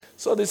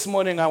So this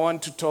morning I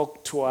want to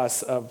talk to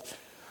us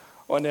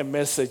on a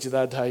message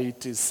that I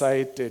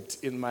decided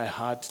in my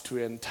heart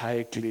to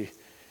entitle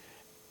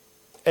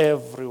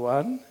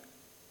Everyone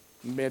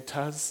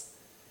Matters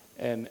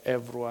and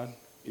Everyone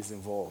is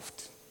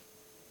Involved.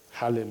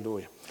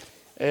 Hallelujah.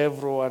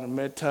 Everyone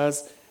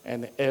matters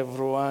and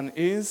everyone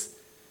is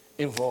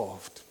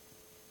involved.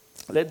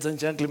 Ladies and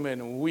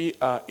gentlemen, we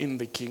are in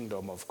the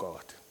kingdom of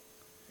God.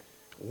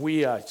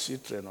 We are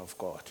children of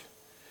God.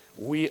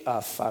 We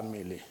are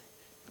family.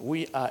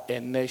 We are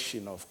a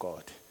nation of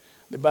God.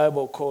 The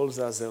Bible calls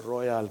us a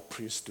royal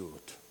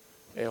priesthood,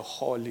 a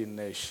holy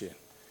nation.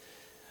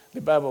 The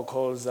Bible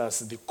calls us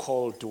the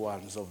called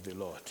ones of the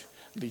Lord,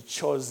 the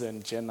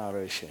chosen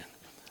generation.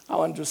 I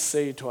want to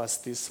say to us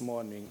this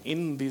morning,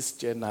 in this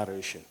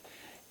generation,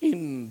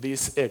 in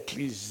this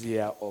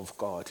ecclesia of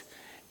God,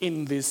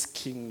 in this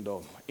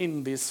kingdom,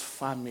 in this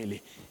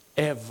family,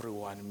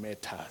 everyone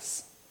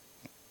matters.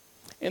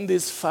 In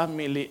this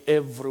family,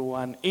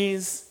 everyone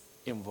is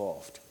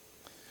involved.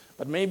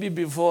 But maybe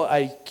before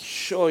I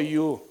show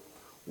you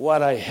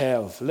what I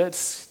have,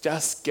 let's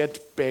just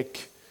get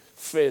back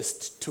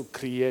first to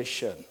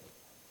creation.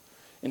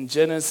 In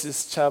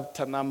Genesis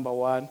chapter number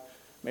 1,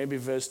 maybe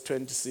verse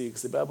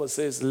 26, the Bible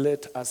says,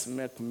 "Let us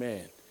make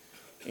man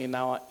in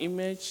our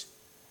image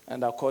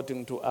and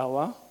according to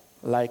our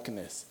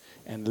likeness,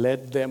 and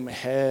let them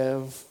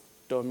have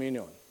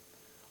dominion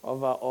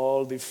over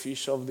all the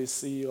fish of the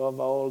sea,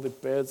 over all the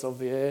birds of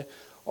the air,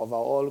 over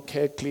all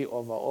cattle,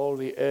 over all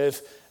the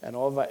earth, and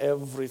over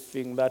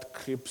everything that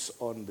creeps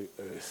on the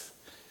earth.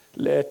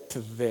 Let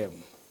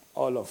them,"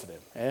 all of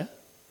them.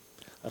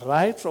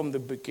 Right from the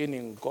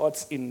beginning,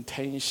 God's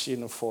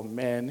intention for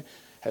man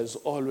has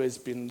always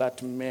been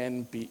that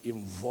man be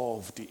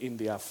involved in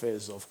the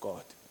affairs of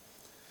God.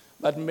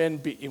 That man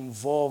be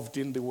involved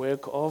in the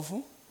work of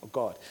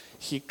God.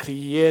 He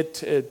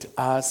created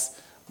us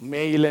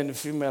male and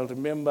female.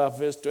 Remember,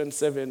 verse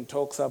 27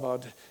 talks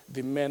about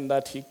the man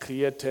that he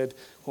created,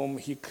 whom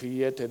he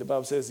created. The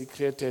Bible says he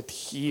created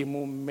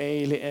him,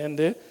 male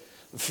and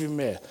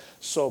female.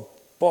 So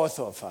both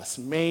of us,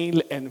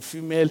 male and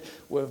female,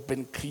 we have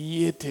been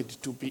created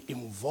to be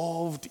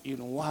involved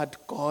in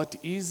what God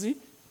is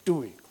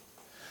doing.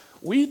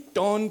 We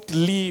don't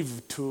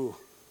live to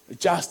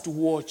just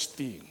watch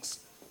things.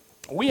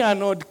 We are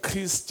not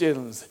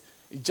Christians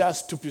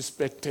just to be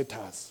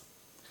spectators.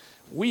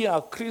 We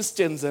are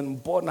Christians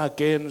and born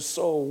again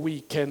so we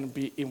can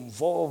be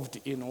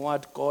involved in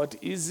what God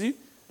is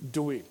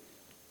doing.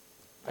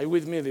 Are you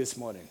with me this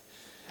morning?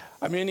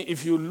 I mean,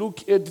 if you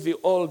look at the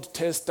Old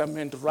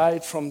Testament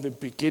right from the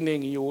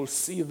beginning, you will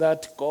see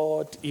that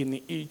God in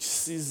each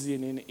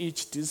season, in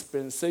each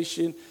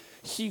dispensation,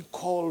 he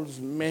calls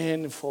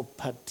men for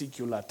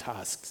particular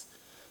tasks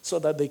so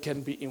that they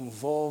can be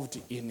involved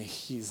in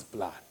his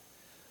plan.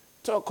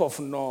 Talk of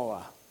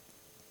Noah.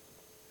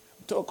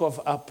 Talk of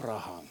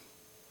Abraham.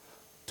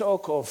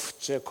 Talk of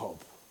Jacob.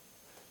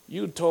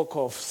 You talk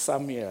of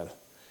Samuel.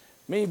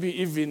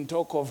 Maybe even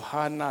talk of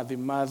Hannah, the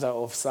mother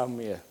of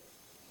Samuel.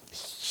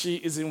 She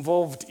is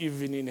involved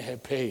even in her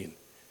pain.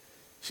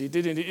 She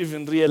didn't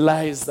even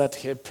realize that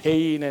her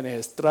pain and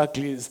her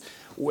struggles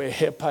were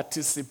her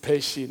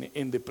participation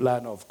in the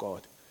plan of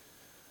God.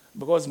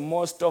 Because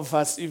most of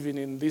us, even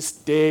in this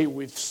day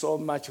with so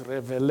much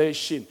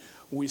revelation,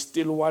 we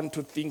still want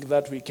to think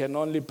that we can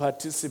only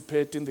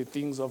participate in the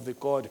things of the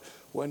God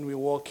when we're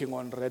walking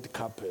on red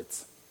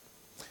carpets.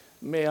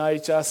 May I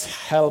just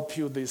help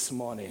you this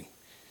morning?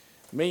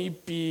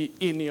 Maybe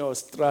in your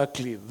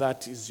struggle,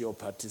 that is your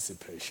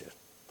participation.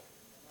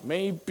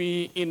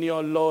 Maybe in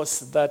your loss,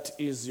 that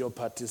is your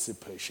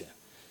participation.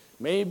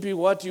 Maybe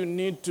what you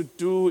need to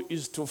do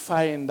is to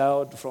find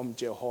out from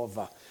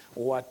Jehovah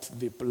what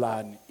the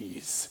plan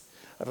is,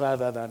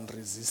 rather than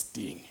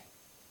resisting.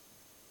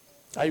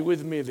 Are you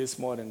with me this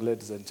morning,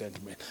 ladies and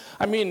gentlemen?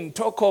 I mean,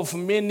 talk of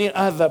many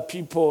other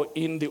people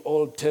in the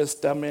Old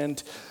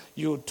Testament.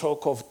 You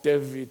talk of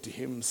David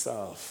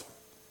himself.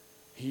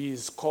 He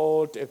is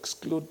called,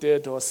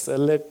 excluded, or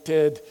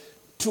selected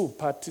to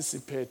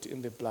participate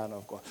in the plan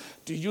of God.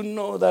 Do you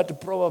know that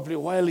probably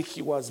while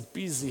he was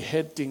busy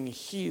herding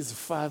his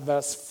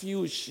father's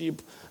few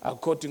sheep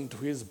according to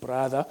his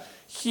brother,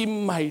 he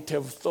might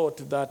have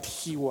thought that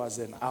he was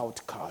an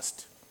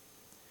outcast.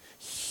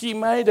 He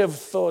might have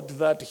thought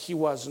that he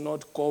was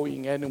not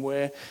going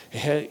anywhere.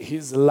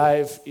 His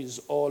life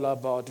is all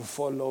about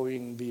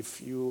following the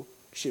few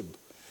sheep,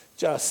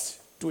 just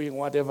doing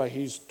whatever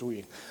he's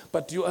doing.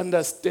 But you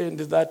understand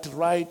that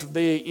right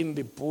there in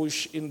the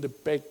bush, in the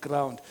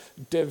background,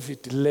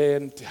 David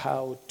learned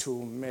how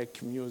to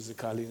make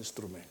musical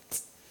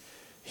instruments.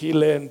 He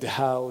learned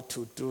how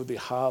to do the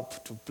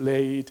harp, to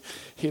play it.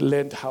 He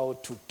learned how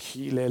to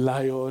kill a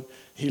lion.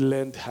 He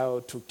learned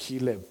how to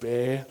kill a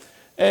bear.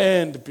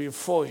 And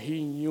before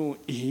he knew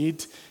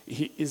it,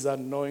 he is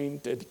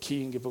anointed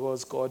king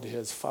because God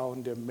has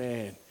found a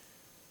man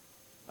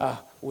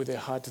with a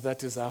heart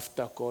that is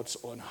after God's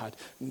own heart.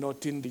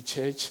 Not in the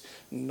church,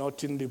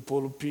 not in the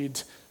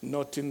pulpit,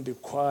 not in the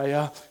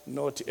choir,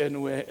 not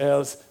anywhere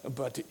else,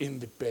 but in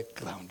the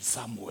background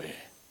somewhere.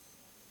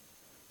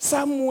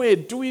 Some were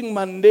doing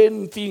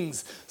mundane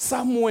things.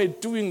 Some were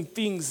doing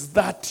things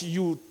that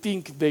you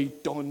think they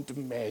don't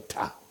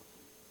matter.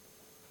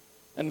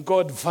 And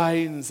God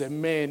finds a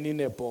man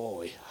in a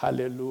boy.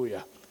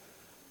 Hallelujah.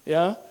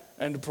 Yeah?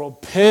 And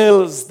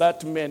propels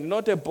that man,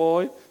 not a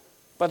boy,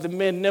 but the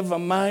man, never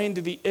mind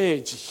the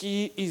age.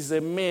 He is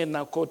a man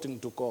according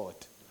to God.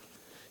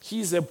 He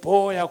is a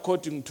boy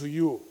according to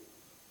you.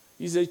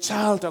 He's a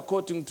child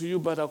according to you,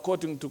 but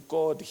according to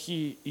God,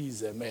 he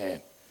is a man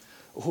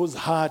whose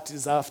heart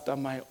is after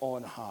my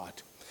own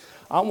heart.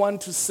 I want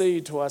to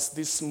say to us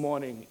this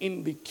morning,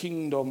 in the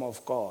kingdom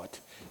of God,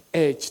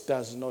 age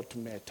does not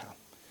matter.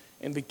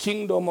 In the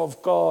kingdom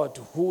of God,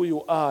 who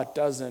you are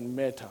doesn't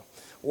matter.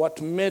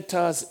 What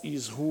matters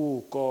is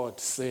who God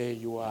say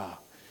you are,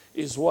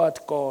 is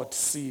what God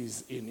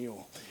sees in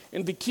you.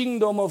 In the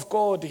kingdom of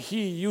God,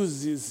 he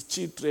uses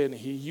children,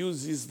 he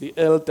uses the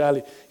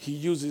elderly, he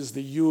uses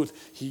the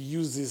youth, he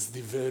uses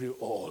the very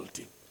old.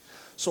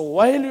 So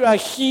while you are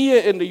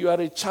here and you are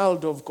a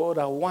child of God,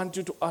 I want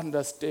you to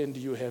understand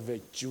you have a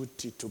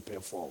duty to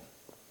perform.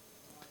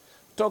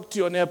 Talk to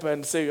your neighbor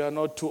and say, you are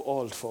not too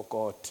old for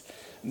God.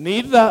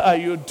 Neither are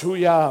you too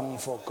young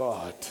for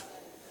God.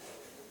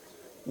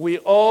 We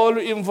all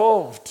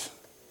involved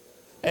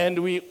and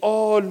we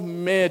all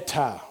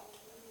matter.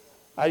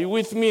 Are you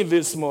with me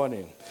this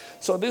morning?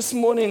 So this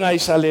morning I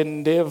shall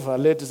endeavor,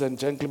 ladies and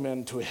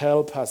gentlemen, to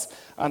help us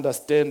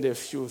understand a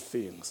few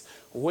things.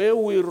 Where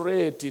we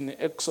read in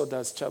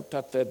Exodus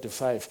chapter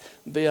 35,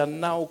 they are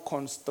now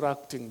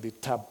constructing the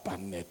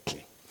tabernacle.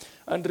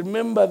 And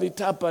remember, the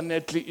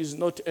tabernacle is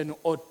not an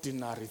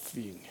ordinary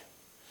thing.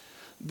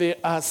 There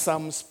are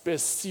some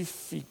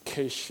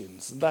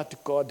specifications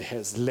that God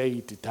has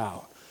laid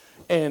down.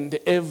 And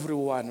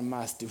everyone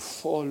must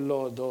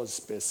follow those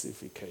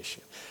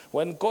specifications.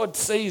 When God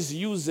says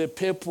use a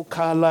purple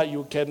color,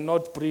 you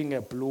cannot bring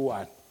a blue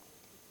one.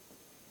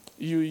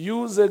 You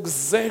use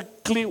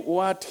exactly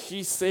what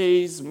he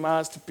says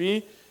must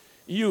be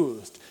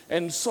used.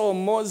 And so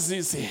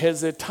Moses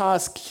has a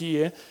task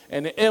here,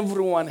 and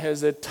everyone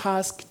has a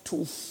task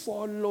to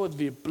follow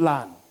the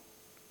plan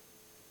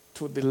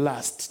to the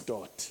last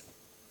dot.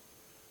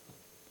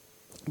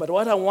 But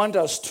what I want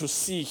us to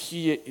see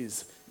here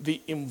is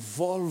the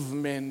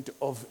involvement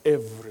of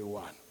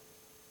everyone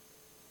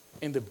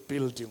in the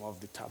building of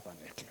the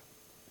tabernacle.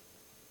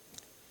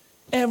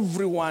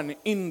 Everyone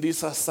in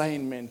this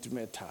assignment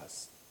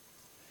matters.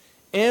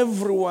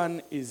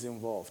 Everyone is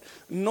involved,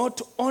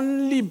 not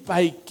only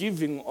by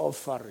giving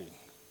offering,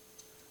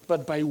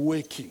 but by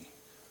working.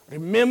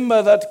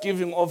 Remember that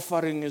giving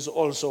offering is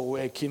also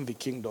work in the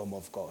kingdom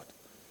of God.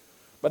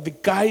 But the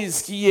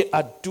guys here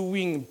are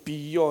doing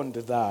beyond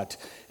that.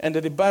 And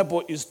the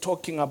Bible is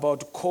talking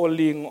about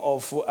calling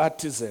of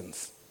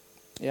artisans.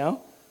 Yeah?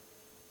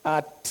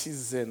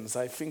 Artisans.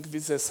 I think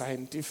this is a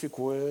scientific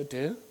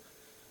word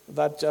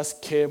that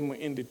just came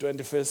in the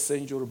 21st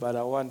century, but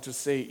I want to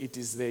say it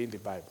is there in the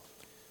Bible.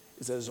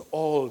 It's as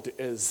old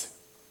as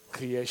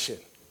creation.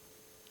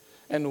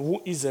 And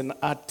who is an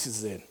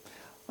artisan?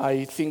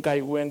 I think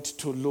I went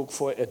to look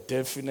for a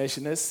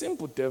definition, a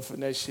simple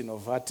definition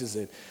of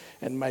artisan.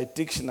 And my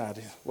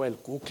dictionary, well,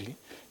 Google,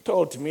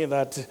 told me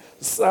that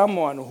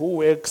someone who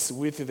works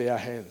with their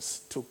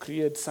hands to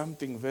create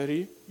something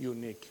very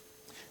unique.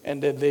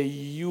 And that they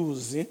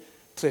use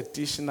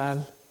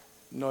traditional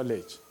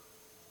knowledge.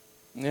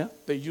 Yeah?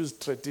 They use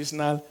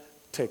traditional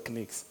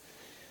techniques.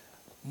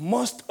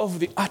 Most of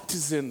the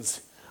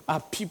artisans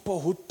are people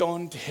who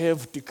don't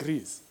have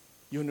degrees,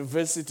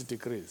 university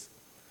degrees.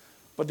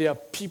 But they are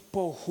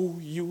people who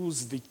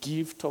use the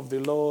gift of the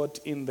Lord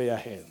in their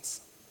hands.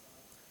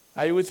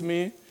 Are you with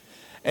me?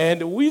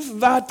 And with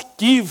that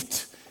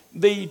gift,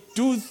 they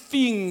do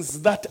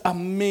things that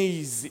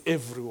amaze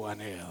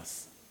everyone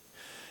else.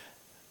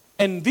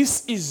 And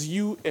this is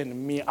you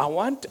and me. I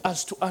want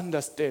us to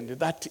understand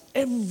that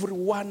every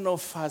one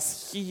of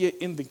us here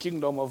in the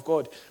kingdom of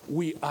God,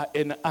 we are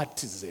an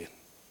artisan.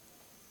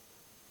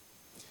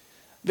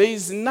 There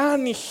is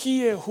none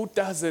here who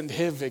doesn't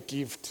have a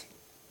gift.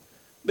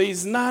 There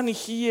is none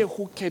here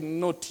who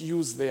cannot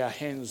use their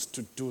hands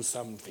to do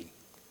something.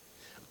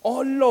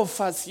 All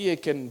of us here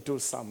can do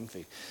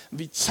something.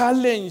 The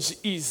challenge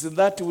is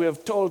that we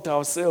have told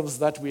ourselves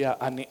that we are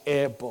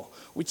unable,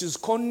 which is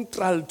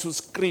contrary to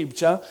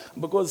Scripture,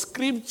 because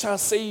Scripture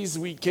says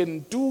we can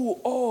do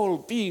all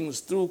things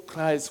through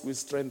Christ who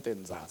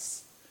strengthens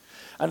us.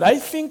 And I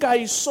think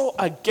I saw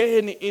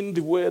again in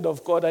the Word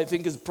of God, I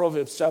think it's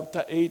Proverbs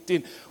chapter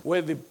 18,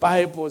 where the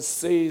Bible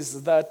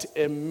says that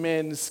a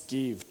man's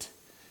gift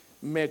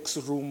makes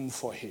room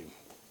for him.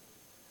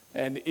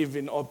 And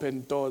even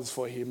open doors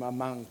for him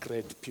among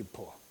great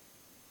people.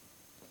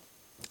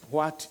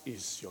 What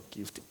is your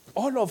gift?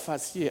 All of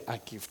us here are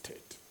gifted.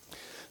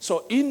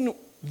 So in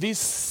this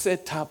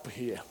setup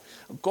here,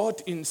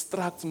 God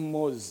instructs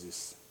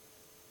Moses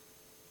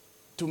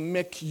to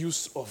make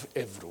use of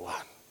everyone.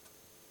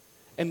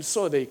 And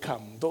so they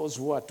come, those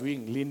who are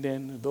doing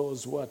linen,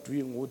 those who are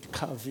doing wood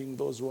carving,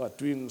 those who are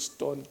doing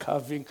stone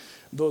carving,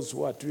 those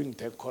who are doing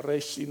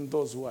decoration,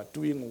 those who are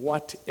doing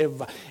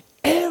whatever.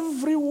 Everyone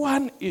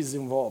everyone is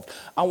involved.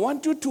 I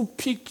want you to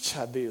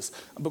picture this,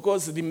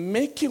 because the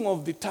making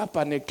of the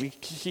tabernacle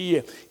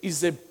here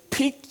is a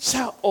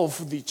picture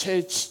of the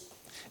church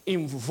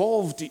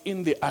involved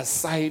in the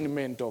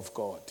assignment of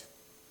God.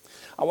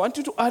 I want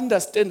you to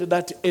understand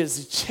that as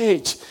a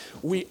church,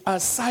 we are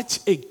such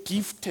a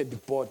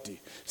gifted body,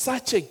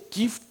 such a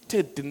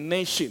gifted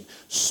nation,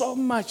 so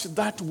much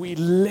that we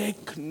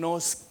lack no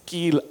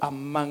skill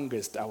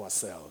amongst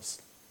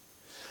ourselves.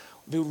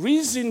 The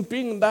reason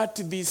being that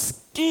the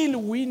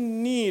skill we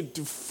need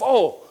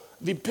for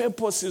the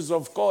purposes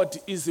of God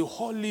is the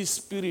Holy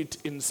Spirit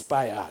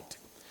inspired.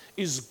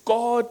 Is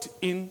God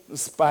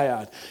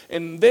inspired.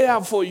 And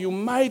therefore, you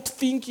might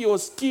think your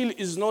skill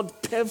is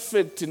not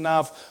perfect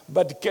enough,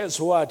 but guess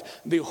what?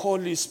 The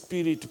Holy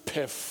Spirit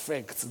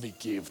perfects the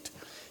gift.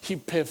 He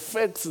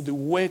perfects the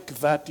work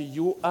that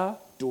you are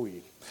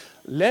doing.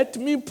 Let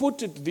me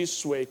put it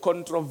this way,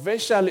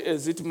 controversial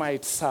as it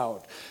might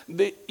sound.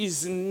 There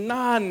is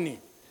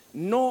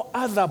no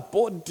other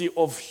body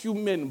of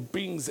human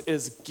beings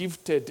as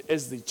gifted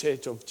as the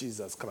Church of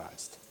Jesus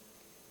Christ.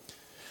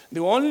 The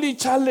only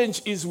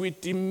challenge is we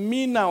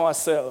demean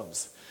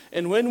ourselves.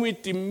 And when we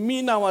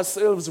demean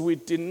ourselves, we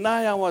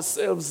deny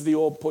ourselves the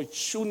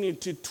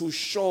opportunity to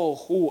show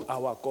who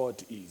our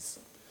God is.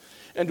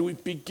 And we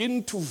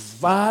begin to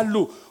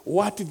value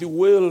what the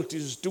world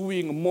is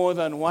doing more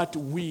than what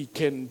we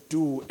can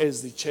do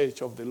as the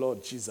Church of the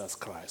Lord Jesus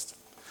Christ.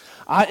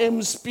 I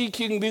am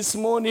speaking this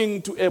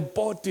morning to a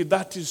body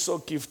that is so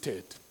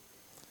gifted.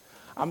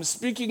 I'm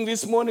speaking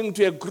this morning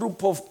to a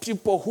group of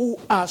people who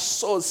are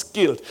so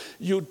skilled.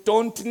 You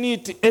don't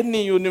need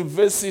any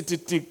university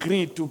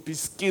degree to be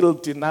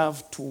skilled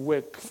enough to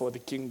work for the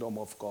kingdom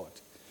of God.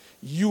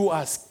 You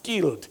are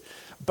skilled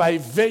by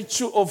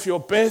virtue of your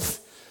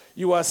birth.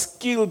 You are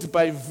skilled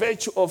by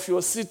virtue of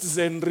your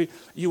citizenry.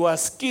 You are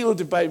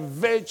skilled by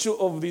virtue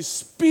of the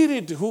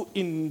Spirit who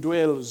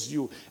indwells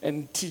you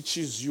and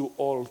teaches you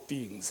all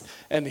things.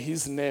 And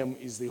his name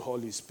is the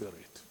Holy Spirit.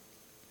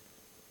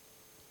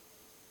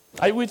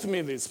 Are you with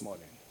me this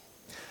morning?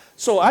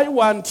 So I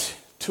want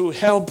to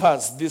help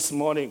us this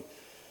morning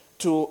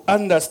to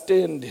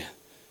understand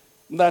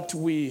that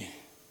we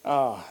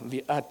are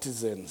the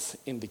artisans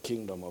in the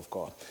kingdom of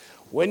God.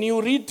 When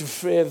you read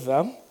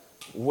further,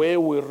 where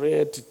we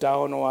read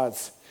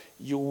downwards,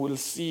 you will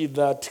see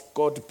that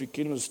God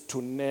begins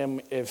to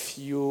name a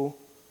few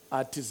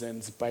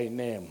artisans by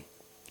name.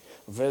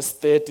 Verse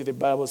 30, the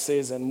Bible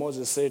says, and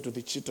Moses said to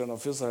the children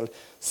of Israel,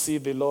 see,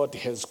 the Lord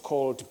has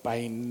called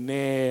by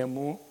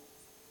name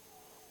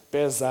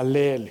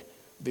Bezalel,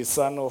 the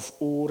son of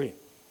Uri,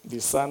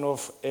 the son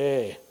of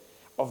Er,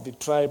 of the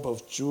tribe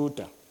of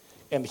Judah,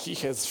 and he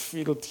has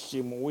filled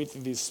him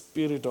with the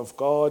Spirit of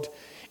God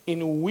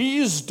in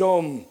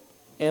wisdom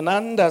and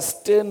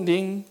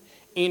understanding,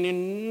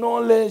 in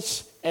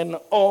knowledge and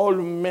all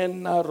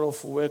manner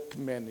of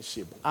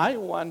workmanship. I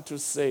want to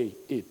say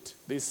it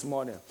this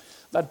morning,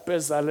 that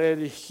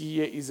Bezalel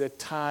here is a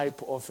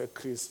type of a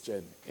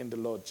Christian in the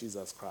Lord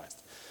Jesus Christ.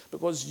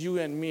 Because you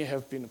and me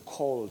have been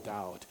called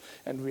out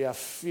and we are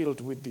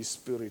filled with the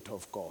Spirit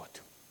of God.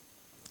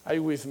 Are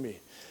you with me?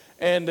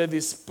 And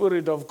the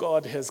Spirit of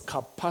God has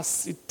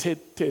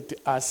capacitated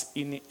us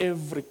in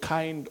every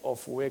kind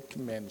of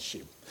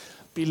workmanship.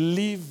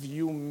 Believe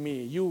you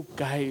me, you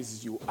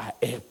guys, you are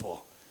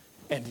able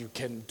and you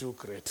can do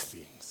great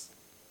things.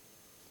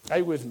 Are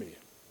you with me?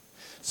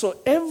 So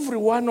every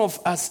one of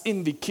us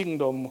in the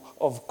kingdom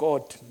of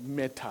God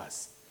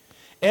matters.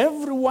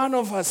 Every one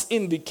of us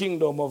in the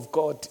kingdom of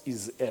God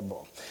is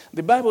able.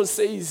 The Bible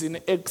says in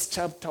Acts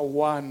chapter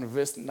 1,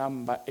 verse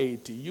number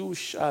 8, you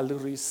shall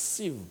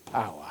receive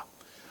power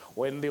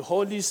when the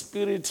Holy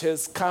Spirit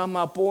has come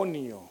upon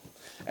you,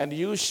 and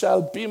you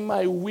shall be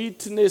my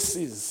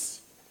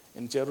witnesses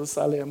in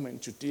Jerusalem and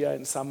Judea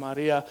and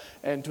Samaria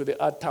and to the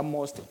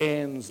uttermost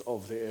ends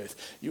of the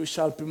earth. You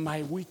shall be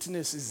my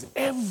witnesses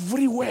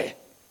everywhere.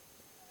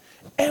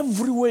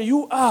 Everywhere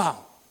you are.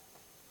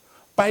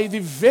 By the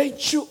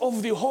virtue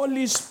of the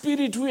Holy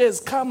Spirit who has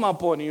come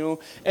upon you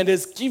and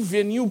has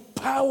given you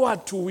power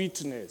to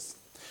witness.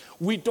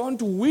 We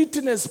don't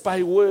witness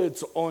by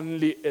words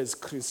only as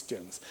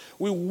Christians.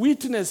 We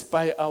witness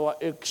by our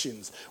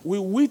actions. We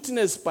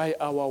witness by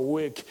our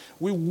work.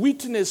 We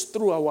witness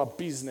through our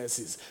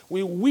businesses.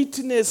 We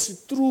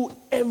witness through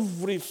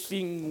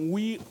everything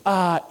we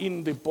are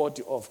in the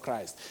body of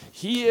Christ.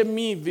 Hear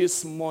me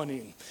this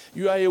morning.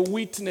 You are a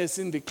witness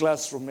in the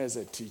classroom as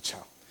a teacher.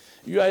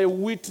 You are a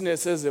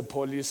witness as a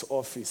police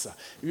officer.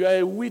 You are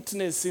a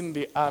witness in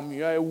the army.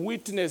 You are a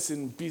witness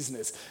in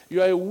business.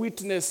 You are a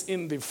witness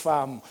in the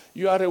farm.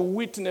 You are a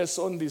witness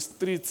on the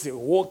streets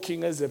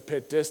walking as a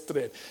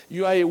pedestrian.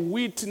 You are a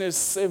witness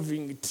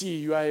serving tea.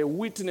 You are a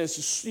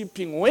witness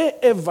sweeping.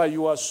 Wherever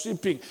you are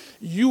sweeping,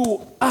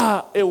 you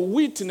are a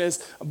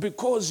witness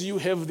because you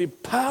have the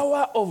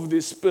power of the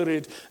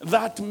Spirit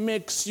that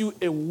makes you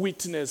a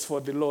witness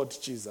for the Lord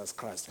Jesus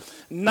Christ.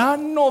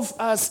 None of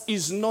us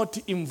is not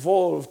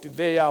involved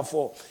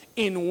therefore,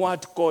 in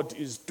what God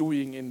is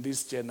doing in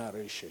this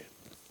generation.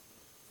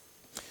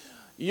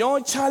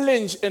 Your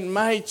challenge and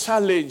my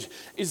challenge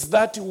is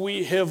that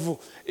we have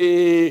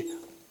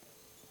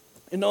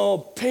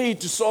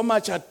paid so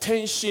much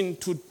attention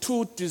to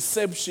two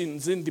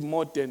deceptions in the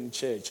modern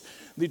church.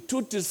 The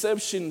two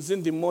deceptions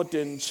in the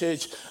modern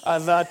church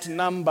are that,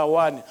 number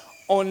one,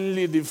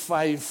 only the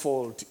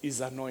fivefold is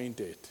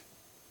anointed.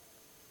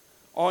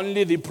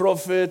 Only the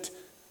prophet,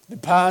 the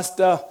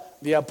pastor,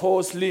 the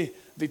apostle,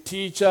 the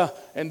teacher,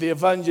 and the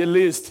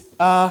evangelist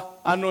are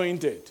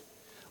anointed.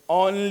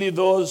 Only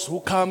those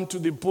who come to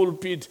the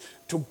pulpit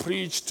to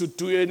preach, to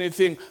do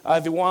anything, are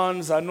the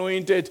ones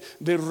anointed.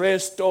 The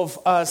rest of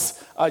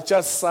us are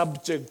just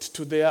subject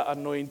to their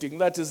anointing.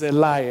 That is a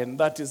lie, and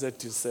that is a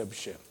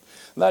deception.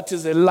 That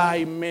is a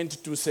lie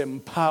meant to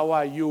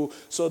empower you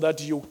so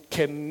that you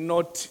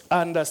cannot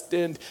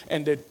understand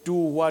and do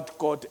what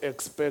God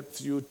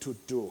expects you to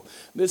do.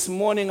 This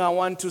morning I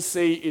want to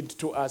say it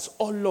to us.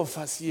 All of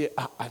us here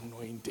are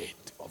anointed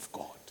of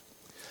God.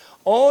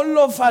 All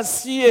of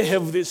us here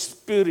have the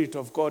Spirit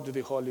of God,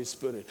 the Holy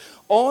Spirit.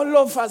 All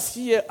of us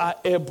here are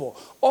able.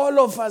 All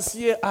of us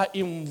here are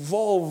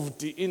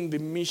involved in the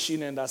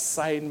mission and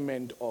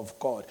assignment of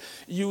God.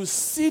 You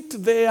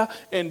sit there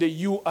and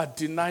you are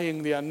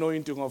denying the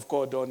anointing of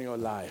God on your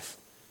life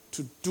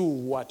to do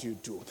what you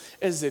do.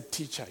 As a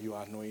teacher, you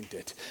are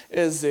anointed.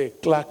 As a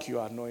clerk, you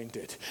are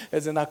anointed.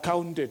 As an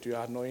accountant, you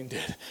are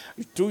anointed.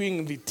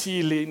 Doing the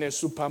till in a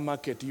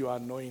supermarket, you are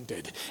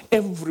anointed.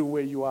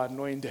 Everywhere you are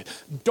anointed.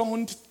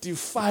 Don't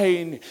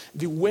define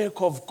the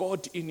work of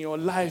God in your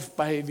life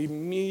by the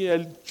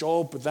mere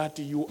job that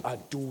you are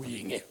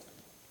doing.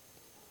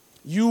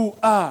 You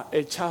are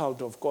a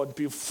child of God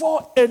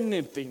before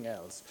anything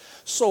else.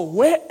 So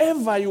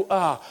wherever you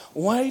are,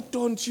 why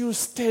don't you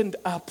stand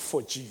up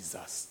for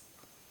Jesus?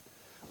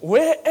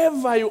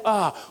 Wherever you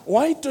are,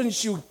 why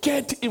don't you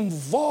get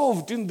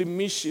involved in the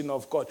mission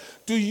of God?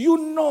 Do you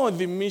know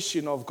the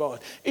mission of God?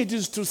 It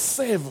is to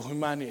save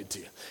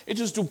humanity. It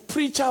is to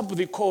preach up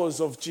the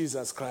cause of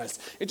Jesus Christ.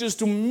 It is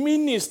to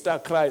minister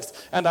Christ.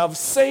 And I've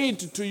said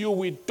to you,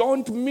 we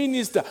don't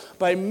minister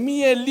by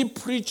merely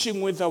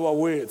preaching with our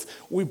words.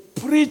 We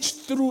preach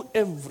through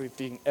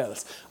everything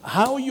else.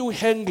 How you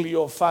handle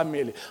your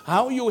family,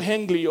 how you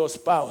handle your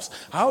spouse,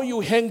 how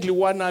you handle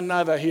one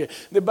another here.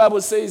 The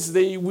Bible says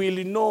they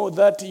will know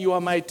that you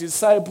are my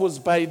disciples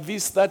by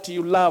this, that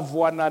you love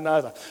one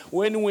another.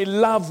 When we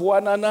love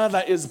one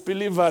another as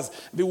believers,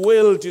 the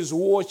world is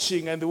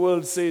watching and the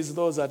world says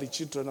those are the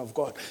children of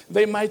God.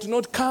 They might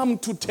not come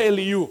to tell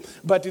you,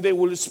 but they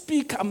will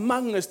speak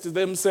amongst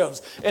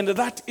themselves. And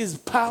that is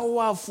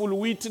powerful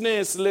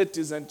witness,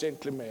 ladies and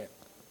gentlemen.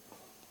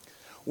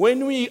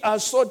 When we are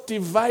so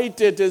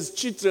divided as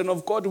children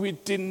of God, we're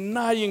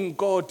denying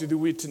God the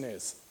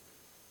witness.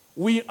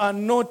 We are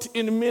not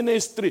in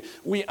ministry.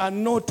 We are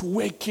not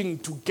working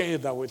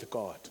together with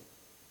God.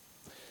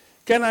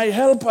 Can I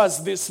help us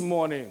this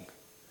morning?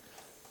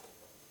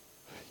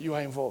 You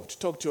are involved.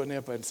 Talk to your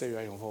neighbor and say you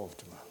are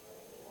involved.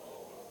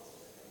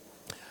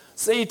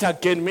 Say it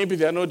again. Maybe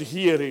they are not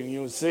hearing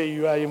you. Say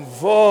you are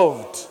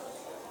involved.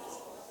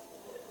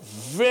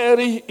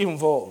 Very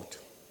involved.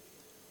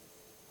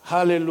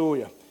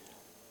 Hallelujah.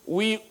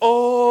 We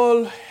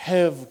all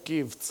have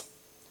gifts.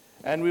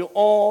 And we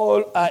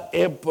all are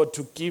able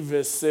to give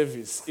a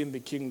service in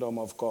the kingdom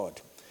of God.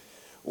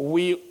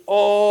 We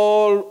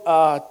all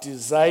are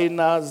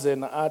designers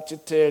and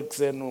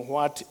architects and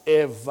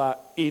whatever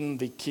in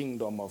the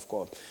kingdom of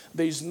God.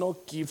 There is no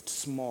gift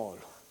small.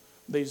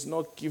 There is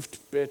no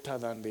gift better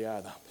than the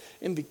other.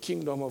 In the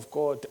kingdom of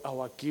God,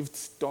 our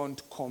gifts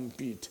don't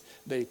compete.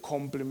 They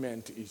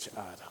complement each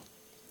other.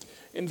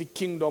 In the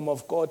kingdom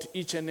of God,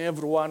 each and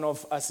every one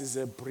of us is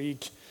a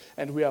brick,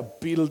 and we are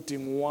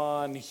building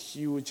one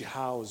huge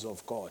house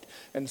of God.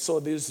 And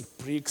so these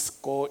bricks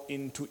go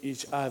into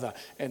each other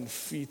and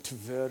fit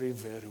very,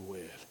 very well.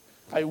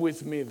 Are you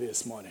with me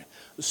this morning?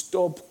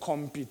 Stop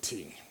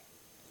competing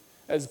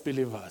as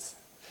believers.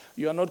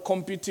 You are not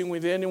competing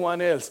with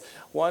anyone else.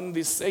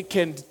 The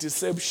second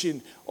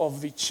deception of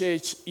the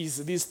church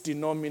is this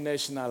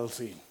denominational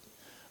thing.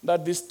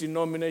 That this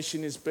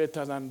denomination is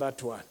better than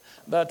that one.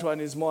 That one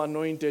is more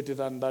anointed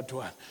than that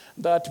one.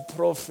 That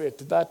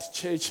prophet, that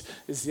church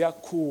is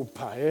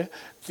Yakupa.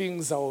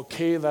 Things are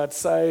okay that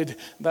side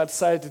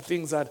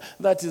things are...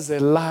 That is a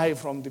lie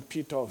from the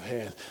pit of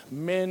hell.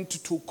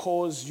 Meant to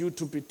cause you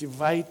to be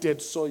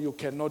divided so you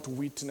cannot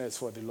witness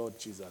for the Lord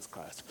Jesus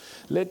Christ.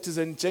 Ladies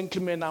and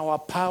gentlemen, our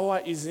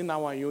power is in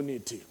our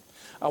unity.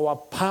 Our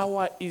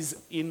power is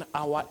in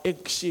our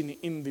action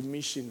in the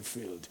mission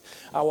field.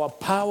 Our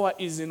power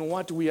is in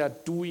what we are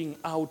doing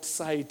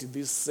outside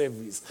this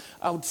service,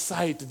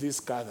 outside this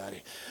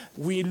gathering.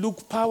 We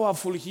look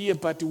powerful here,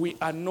 but we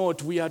are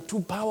not. We are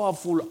too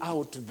powerful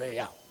out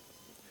there.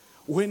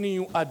 When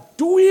you are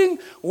doing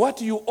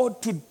what you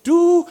ought to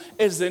do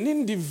as an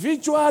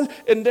individual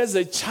and as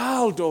a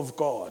child of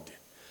God,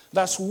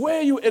 that's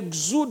where you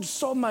exude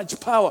so much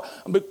power,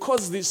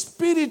 because the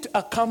Spirit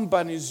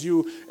accompanies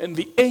you and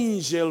the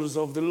angels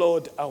of the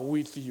Lord are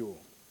with you.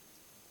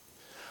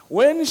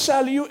 When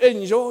shall you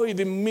enjoy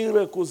the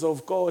miracles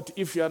of God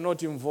if you are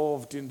not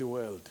involved in the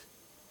world?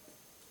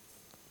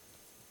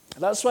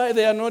 That's why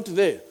they are not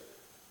there.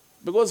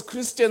 Because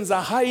Christians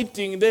are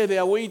hiding there. They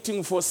are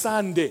waiting for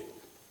Sunday.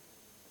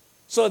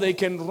 So they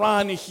can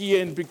run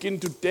here and begin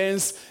to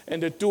dance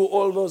and do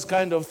all those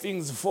kind of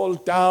things, fall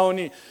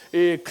down,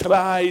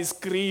 cry,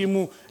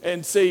 scream,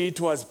 and say it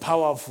was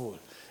powerful.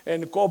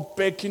 And go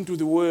back into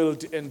the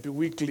world and be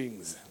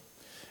weaklings.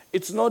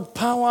 It's not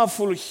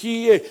powerful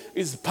here,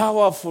 it's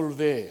powerful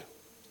there.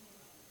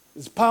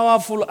 It's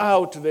powerful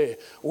out there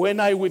when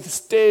I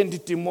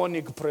withstand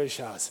demonic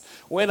pressures,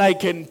 when I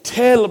can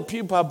tell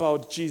people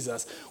about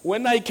Jesus,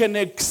 when I can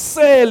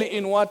excel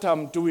in what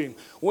I'm doing,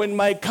 when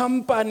my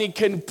company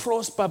can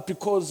prosper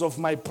because of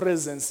my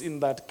presence in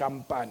that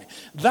company.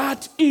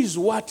 That is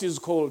what is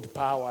called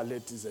power,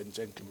 ladies and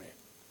gentlemen.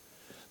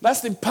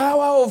 That's the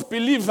power of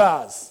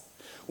believers.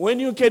 When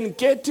you can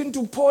get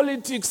into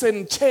politics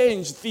and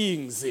change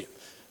things,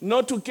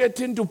 not to get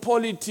into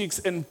politics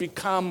and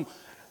become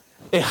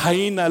a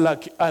hyena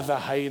like other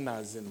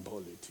hyenas in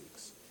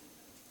politics.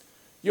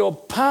 Your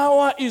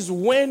power is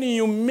when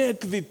you make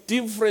the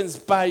difference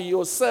by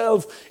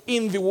yourself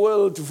in the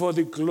world for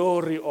the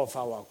glory of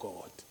our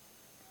God.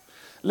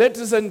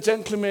 Ladies and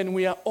gentlemen,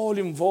 we are all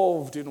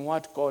involved in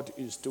what God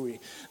is doing.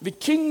 The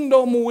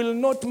kingdom will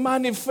not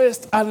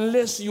manifest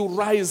unless you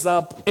rise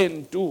up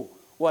and do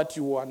what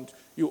you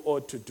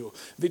ought to do.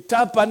 The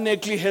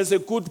tabernacle has a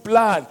good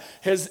plan,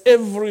 has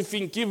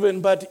everything given,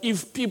 but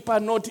if people are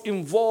not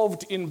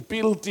involved in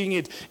building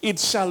it, it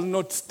shall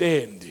not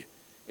stand.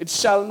 It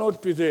shall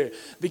not be there.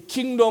 The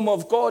kingdom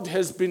of God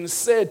has been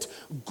set,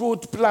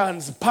 good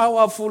plans,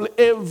 powerful,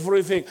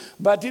 everything,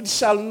 but it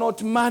shall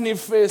not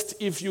manifest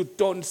if you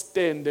don't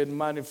stand and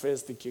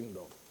manifest the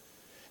kingdom.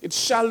 It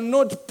shall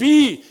not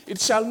be, it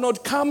shall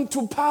not come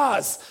to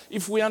pass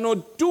if we are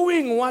not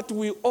doing what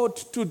we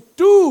ought to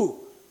do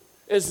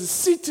as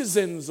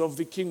citizens of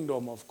the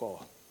kingdom of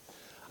God.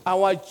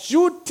 Our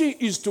duty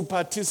is to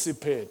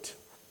participate.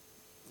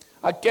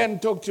 I can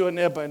talk to your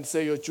neighbor and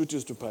say your duty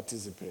is to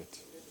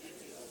participate.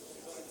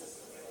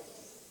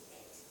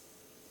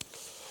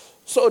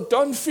 So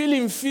don't feel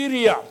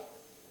inferior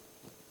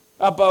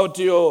about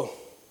your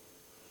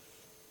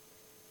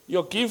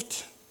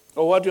gift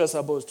or what you are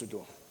supposed to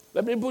do.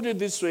 Let me put it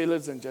this way,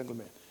 ladies and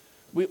gentlemen.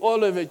 We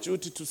all have a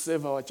duty to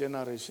save our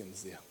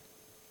generations here.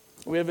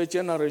 We have a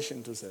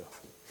generation to save.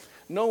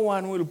 No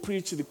one will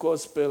preach the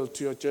gospel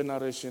to your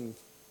generation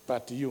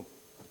but you.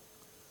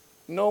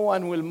 No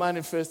one will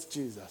manifest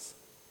Jesus.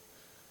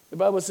 The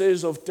Bible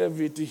says of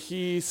David,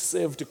 he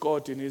saved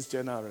God in his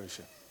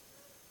generation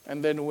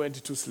and then went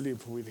to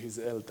sleep with his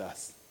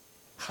elders.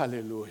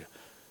 Hallelujah.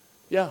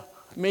 Yeah,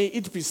 may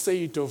it be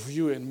said of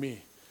you and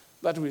me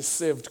that we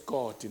saved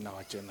God in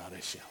our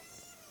generation.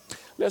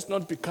 Let's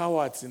not be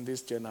cowards in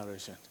this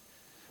generation.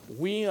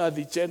 We are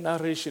the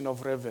generation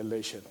of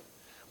revelation.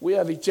 We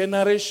are the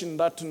generation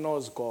that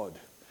knows God.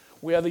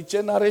 We are the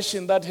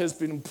generation that has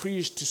been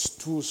preached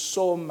to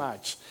so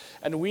much.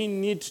 And we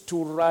need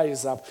to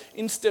rise up.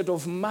 Instead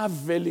of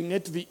marveling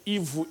at the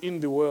evil in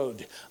the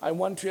world, I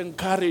want to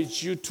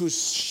encourage you to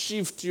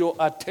shift your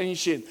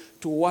attention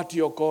to what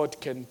your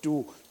God can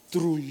do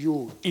through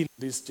you in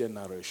this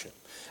generation.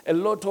 A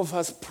lot of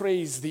us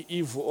praise the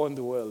evil on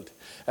the world.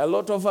 A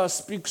lot of us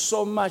speak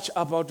so much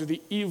about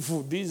the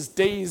evil these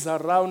days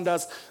around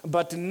us,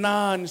 but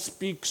none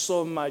speak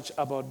so much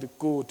about the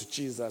good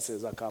Jesus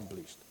has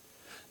accomplished.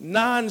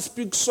 None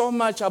speak so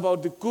much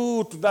about the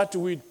good that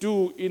we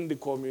do in the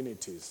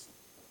communities.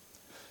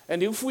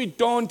 And if we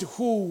don't,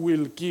 who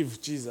will give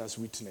Jesus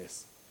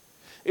witness?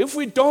 If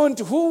we don't,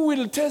 who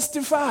will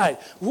testify?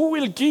 Who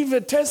will give a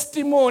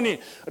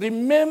testimony?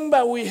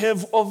 Remember, we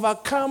have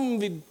overcome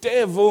the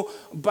devil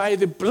by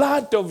the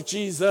blood of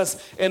Jesus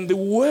and the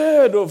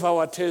word of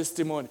our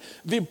testimony.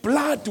 The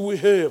blood we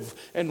have,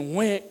 and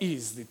where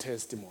is the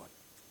testimony?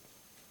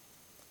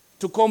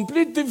 To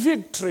complete the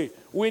victory,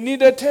 we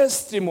need a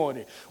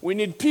testimony. We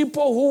need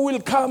people who will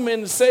come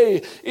and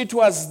say, it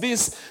was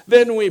this,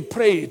 then we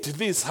prayed,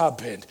 this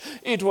happened.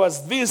 It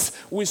was this,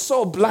 we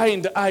saw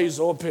blind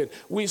eyes open.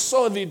 We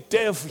saw the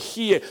deaf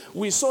hear.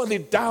 We saw the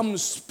dumb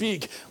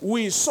speak.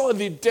 We saw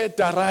the dead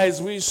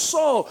arise. We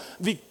saw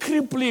the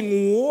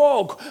crippling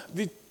walk.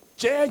 The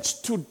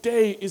church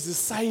today is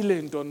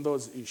silent on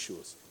those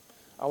issues.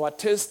 Our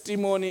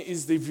testimony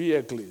is the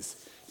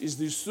vehicles, is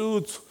the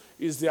suits,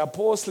 is the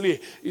apostle,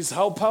 is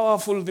how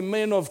powerful the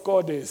man of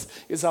God is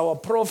our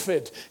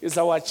prophet, is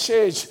our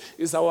church,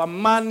 is our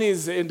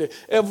monies, and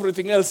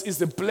everything else is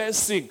the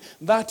blessing.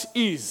 That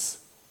is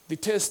the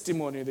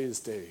testimony these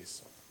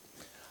days.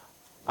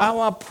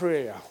 Our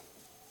prayer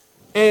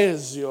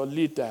as your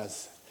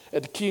leaders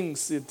at King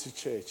City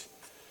Church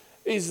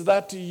is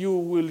that you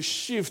will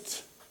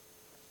shift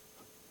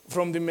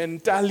from the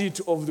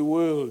mentality of the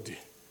world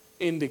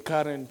in the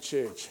current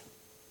church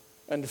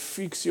and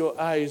fix your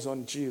eyes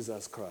on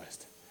Jesus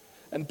Christ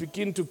and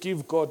begin to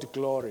give God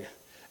glory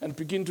and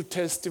begin to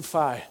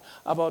testify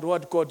about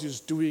what God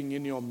is doing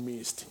in your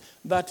midst.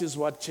 That is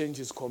what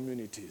changes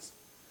communities.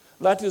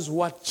 That is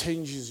what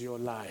changes your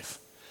life.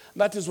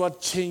 That is what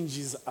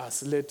changes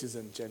us, ladies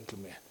and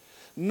gentlemen.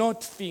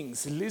 not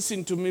things.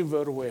 Listen to me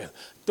very well.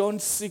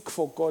 Don't seek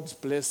for God's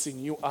blessing.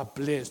 You are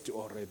blessed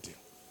already.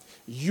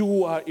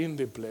 You are in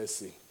the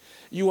blessing.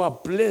 You are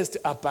blessed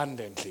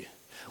abundantly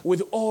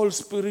with all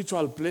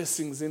spiritual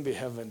blessings in the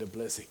heavenly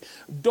blessing.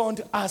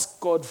 Don't ask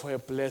God for a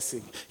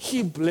blessing.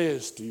 He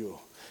blessed you.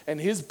 And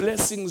his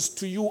blessings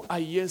to you are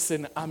yes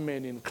and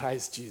amen in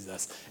Christ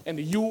Jesus. And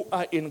you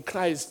are in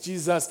Christ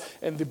Jesus,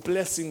 and the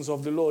blessings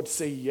of the Lord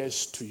say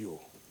yes to you.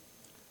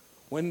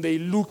 When they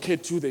look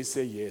at you, they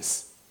say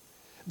yes.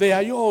 They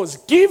are yours,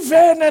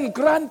 given and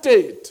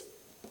granted.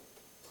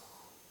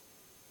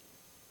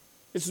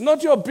 It's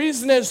not your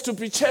business to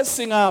be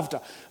chasing after.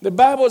 The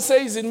Bible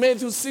says in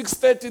Matthew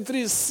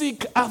 6:33,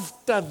 seek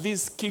after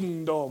this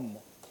kingdom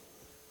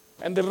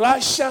and the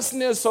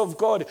righteousness of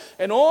God,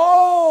 and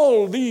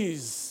all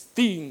these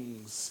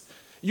things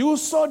you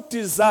so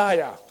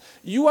desire,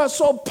 you are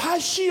so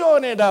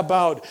passionate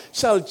about,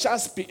 shall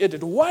just be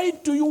added. Why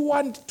do you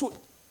want to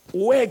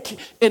work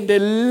and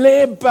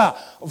labor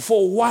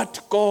for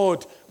what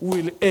God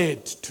will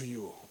add to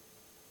you?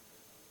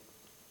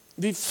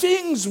 The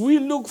things we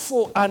look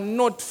for are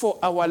not for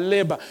our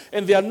labor,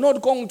 and they are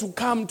not going to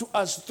come to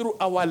us through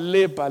our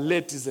labor,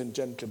 ladies and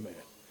gentlemen.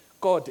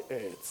 God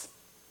adds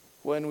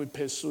when we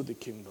pursue the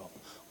kingdom,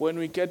 when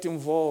we get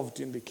involved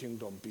in the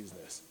kingdom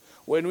business,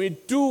 when we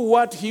do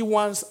what he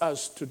wants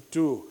us to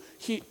do,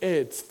 he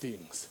adds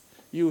things.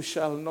 You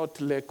shall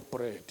not lack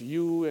bread,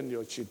 you and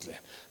your children.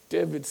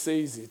 David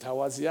says it, I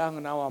was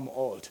young, now I'm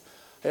old.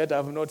 Yet I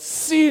have not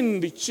seen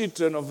the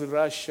children of the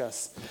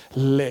righteous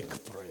lack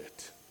bread.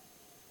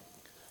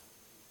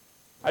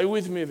 Are you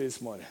with me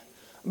this morning?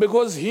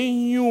 Because he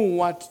knew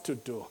what to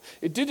do.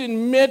 It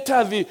didn't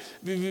matter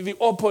the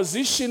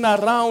opposition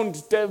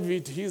around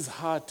David. His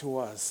heart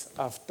was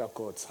after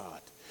God's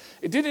heart.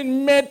 It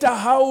didn't matter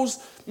how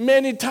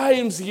many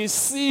times he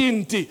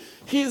sinned.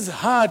 His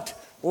heart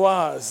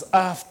was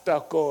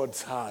after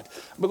God's heart.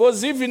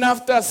 Because even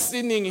after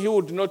sinning, he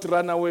would not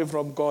run away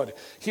from God.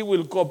 He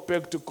will go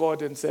back to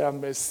God and say,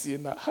 I'm a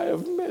sinner. I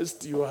have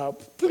messed you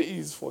up.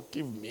 Please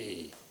forgive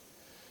me.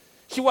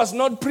 He was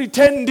not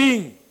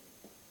pretending.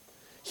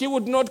 He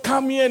would not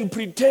come here and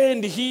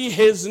pretend he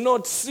has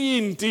not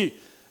sinned.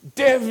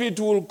 David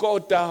will go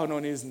down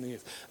on his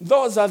knees.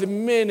 Those are the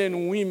men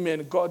and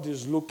women God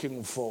is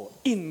looking for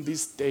in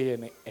this day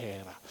and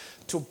era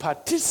to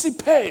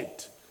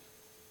participate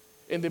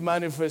in the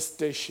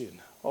manifestation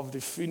of the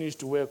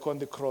finished work on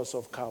the cross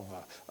of Calvary.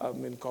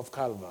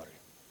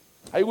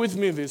 Are you with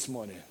me this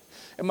morning?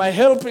 Am I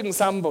helping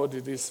somebody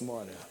this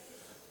morning?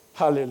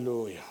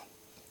 Hallelujah.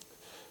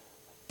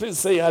 Please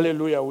say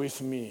hallelujah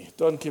with me.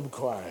 Don't keep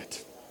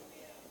quiet.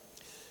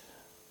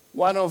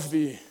 One of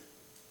the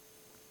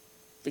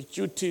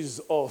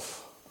duties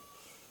of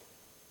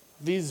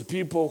these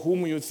people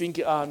whom you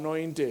think are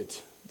anointed,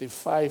 the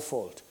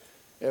fivefold,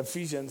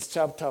 Ephesians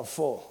chapter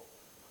 4,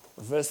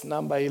 verse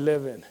number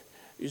 11,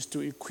 is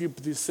to equip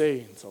the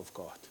saints of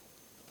God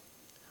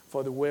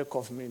for the work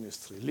of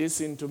ministry.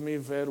 Listen to me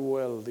very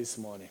well this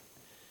morning.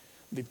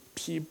 The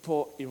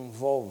people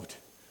involved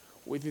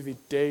with the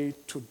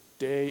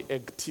day-to-day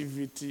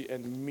activity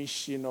and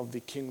mission of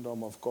the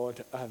kingdom of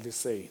God are the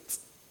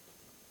saints.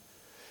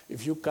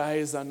 If you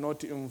guys are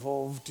not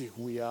involved,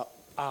 we are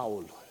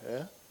owl.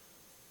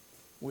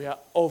 We are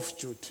off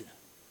duty.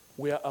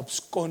 We are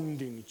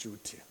absconding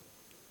duty.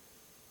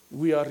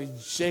 We are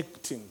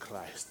rejecting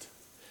Christ.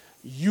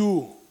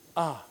 You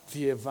are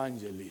the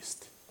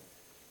evangelist.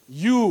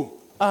 You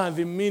are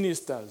the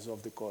ministers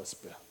of the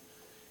gospel.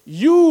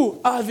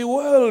 You are the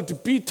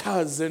world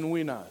beaters and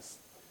winners.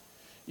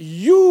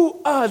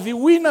 You are the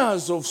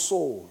winners of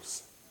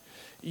souls.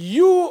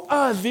 You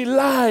are the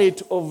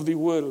light of the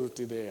world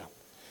there.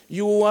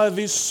 You are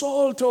the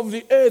salt of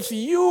the earth.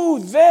 You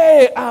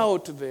there,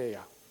 out there.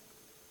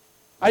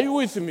 Are you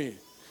with me?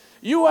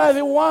 You are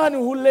the one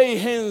who lay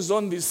hands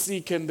on the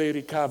sick and they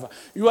recover.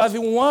 You are the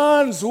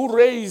ones who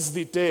raise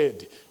the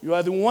dead. You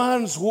are the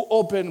ones who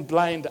open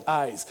blind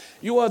eyes.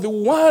 You are the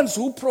ones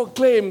who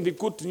proclaim the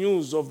good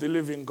news of the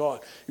living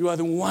God. You are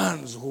the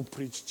ones who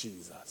preach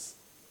Jesus.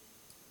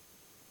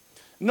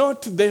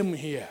 Not them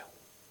here.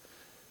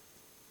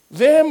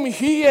 Them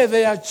here,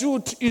 their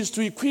duty is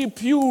to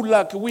equip you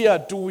like we are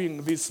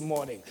doing this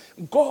morning.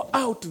 Go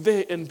out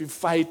there and be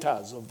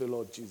fighters of the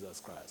Lord Jesus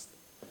Christ.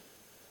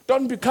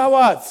 Don't be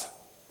cowards.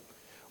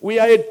 We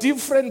are a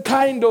different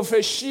kind of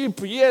a sheep.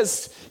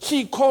 Yes,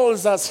 he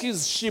calls us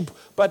his sheep,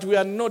 but we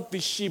are not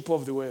the sheep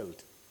of the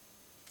world.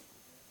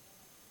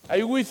 Are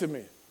you with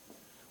me?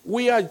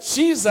 We are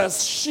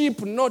Jesus'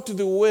 sheep, not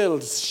the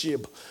world's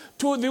sheep.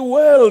 To the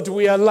world,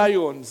 we are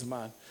lions,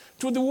 man.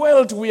 To the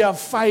world, we are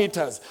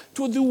fighters.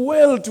 To the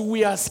world,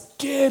 we are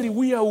scary.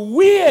 We are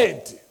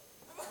weird.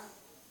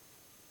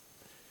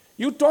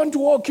 You don't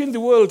walk in the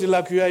world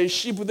like you are a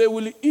sheep. They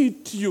will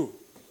eat you.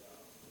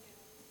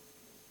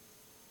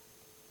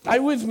 Are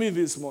you with me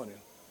this morning?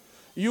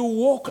 You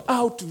walk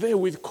out there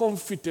with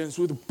confidence,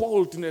 with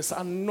boldness,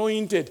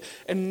 anointed,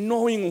 and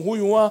knowing who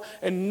you are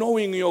and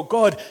knowing your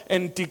God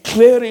and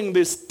declaring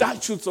the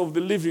statutes of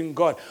the living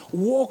God.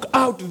 Walk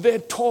out there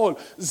tall.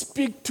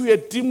 Speak to a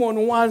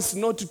demon once,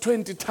 not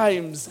 20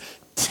 times.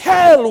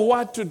 Tell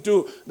what to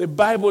do. The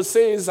Bible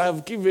says,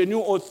 I've given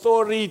you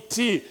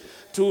authority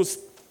to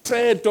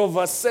tread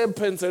over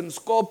serpents and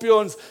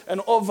scorpions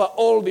and over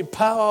all the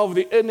power of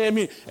the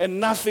enemy, and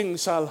nothing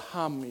shall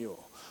harm you.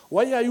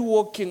 Why are you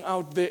walking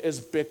out there as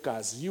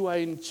beggars? You are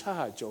in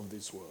charge of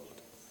this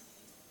world.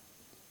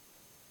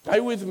 Are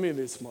you with me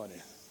this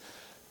morning?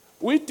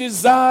 We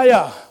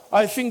desire,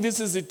 I think this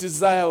is the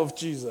desire of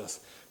Jesus,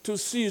 to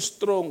see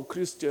strong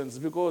Christians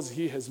because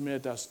he has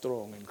made us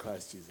strong in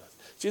Christ Jesus.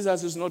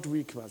 Jesus is not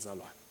weak,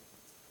 Bazalwan.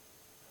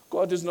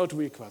 God is not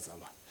weak,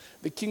 Bazalwan.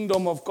 The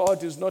kingdom of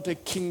God is not a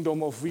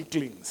kingdom of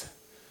weaklings.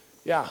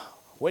 Yeah,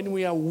 when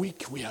we are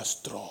weak, we are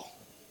strong.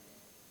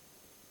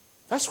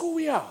 That's who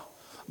we are.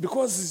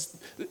 Because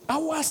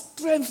our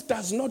strength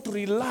does not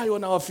rely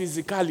on our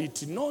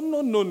physicality.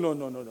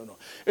 No.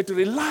 It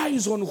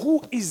relies on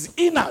who is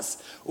in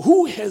us,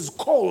 who has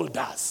called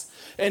us.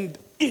 And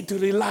it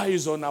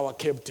relies on our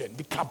captain,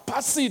 the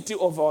capacity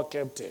of our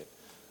captain.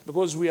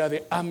 Because we are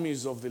the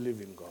armies of the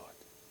living God.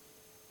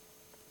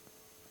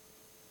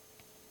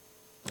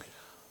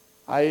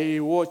 I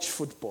watch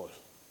football.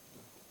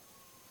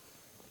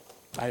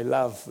 I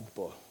love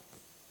football.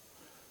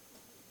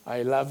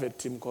 I love a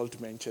team called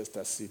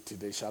Manchester City.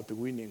 They shall be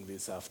winning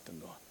this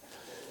afternoon.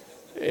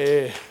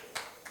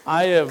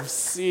 I have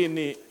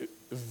seen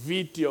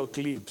video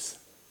clips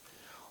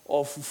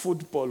of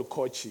football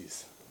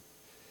coaches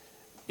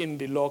in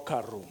the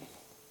locker room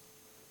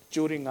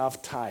during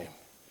halftime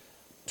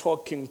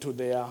talking to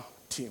their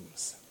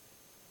teams.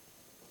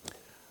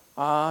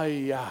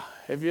 Yeah.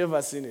 Have you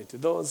ever seen it?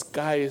 Those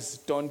guys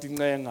don't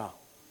ngenga.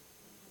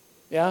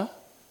 Yeah?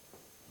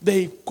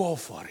 They go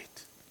for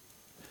it.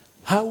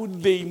 How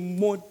they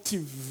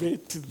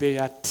motivate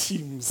their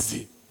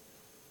teams.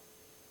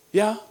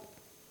 Yeah?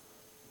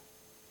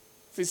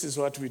 This is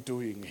what we're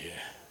doing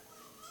here.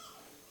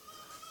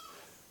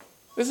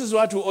 This is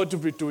what we ought to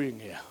be doing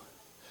here.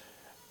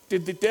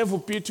 Did the devil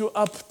beat you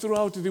up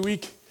throughout the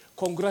week?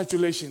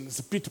 Congratulations,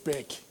 beat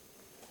back.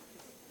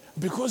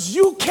 Because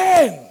you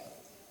can.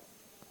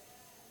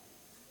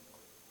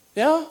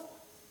 Yeah?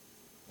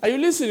 Are you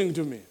listening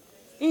to me?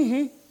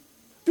 Mm-hmm.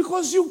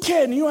 Because you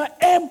can. You are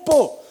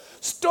able.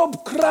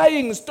 Stop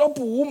crying. Stop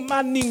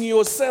womaning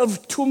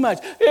yourself too much.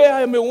 Hey,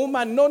 I am a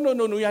woman. No.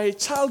 You are a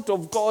child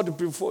of God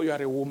before you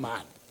are a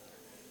woman.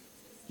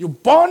 You're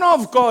born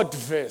of God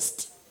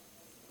first.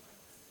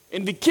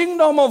 In the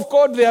kingdom of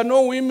God, there are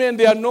no women,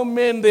 there are no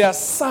men, there are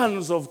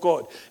sons of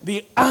God.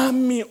 The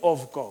army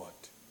of God.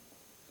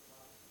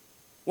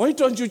 Why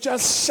don't you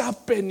just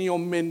sharpen your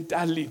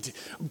mentality?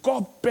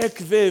 Go back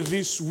there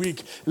this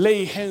week.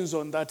 Lay hands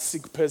on that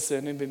sick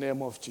person in the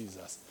name of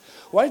Jesus.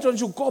 Why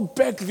don't you go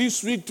back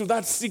this week to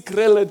that sick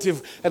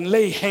relative and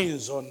lay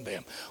hands on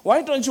them?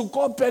 Why don't you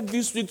go back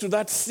this week to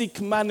that sick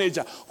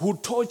manager who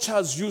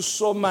tortures you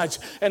so much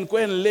and go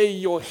and lay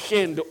your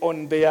hand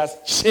on their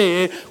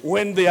chair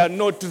when they are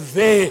not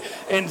there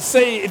and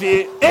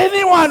say,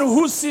 anyone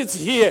who sits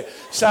here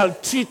shall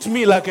treat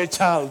me like a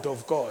child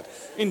of God.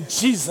 In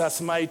Jesus'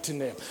 mighty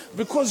name.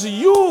 Because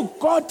you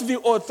got the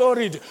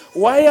authority.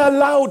 Why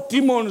allow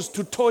demons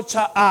to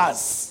torture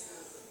us?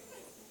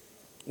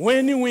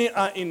 When we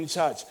are in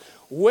church,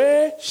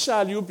 where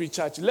shall you be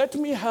church? Let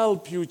me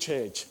help you,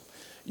 church.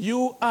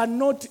 You are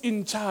not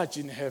in charge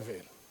in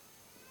heaven.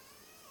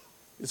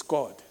 It's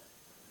God.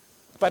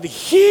 But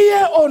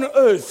here on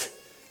earth,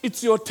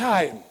 it's your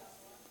time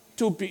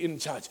to be in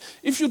charge.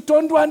 If you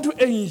don't want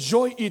to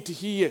enjoy it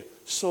here,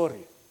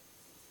 sorry.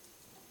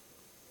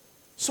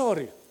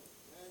 Sorry.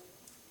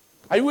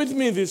 Are you with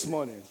me this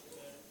morning?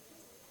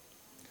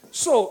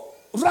 So,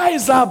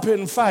 rise up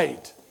and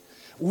fight.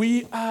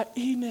 We are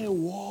in a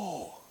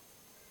war.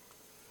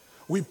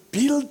 We're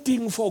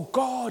building for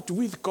God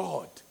with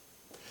God.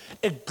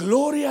 A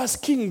glorious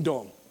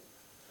kingdom.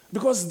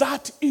 Because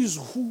that is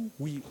who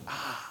we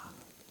are.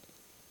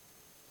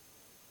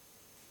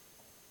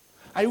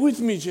 Are you with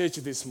me, church,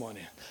 this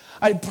morning?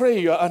 I pray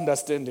you're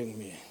understanding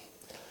me.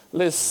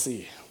 Let's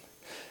see.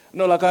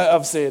 No, like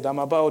I've said, I'm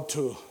about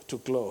to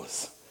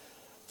close.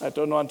 I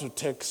don't want to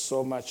take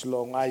so much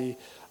long. I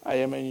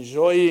am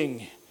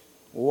enjoying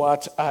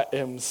what I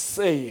am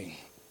saying.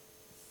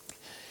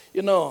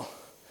 You know,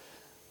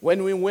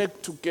 when we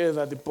work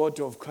together, the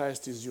body of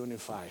Christ is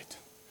unified.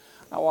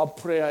 Our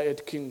prayer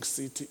at King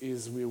City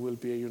is we will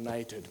be a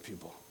united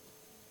people.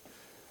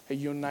 A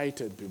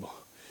united people.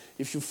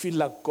 If you feel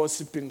like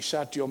gossiping,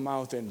 shut your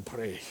mouth and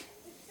pray.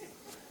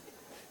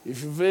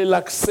 If you feel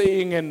like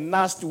saying a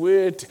nasty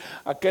word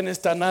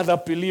against another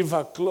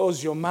believer,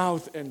 close your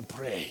mouth and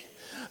pray.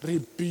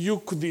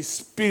 Rebuke the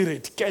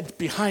spirit. Get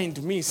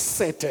behind me,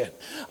 Satan.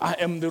 I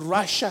am the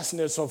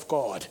righteousness of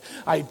God.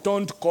 I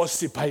don't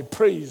gossip. I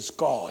praise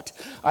God.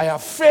 I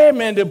affirm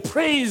and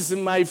praise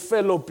my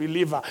fellow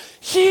believer.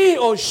 He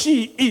or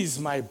she is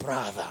my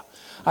brother.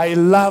 I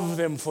love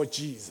them for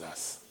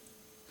Jesus.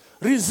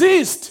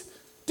 Resist.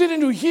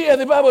 Didn't you hear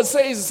the Bible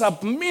says,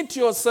 submit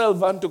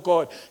yourself unto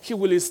God. He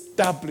will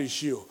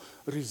establish you.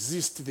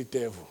 Resist the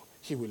devil.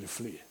 He will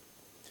flee.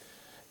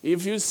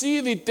 If you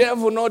see the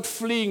devil not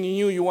fleeing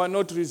you, you are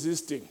not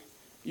resisting.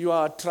 You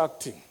are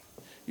attracting.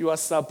 You are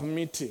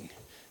submitting.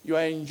 You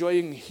are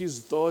enjoying his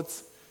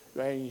thoughts.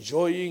 You are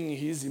enjoying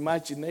his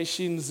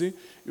imaginations.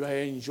 You are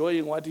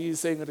enjoying what he is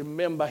saying.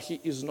 Remember,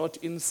 he is not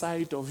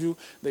inside of you.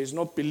 There is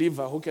no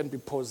believer who can be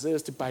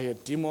possessed by a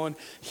demon.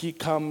 He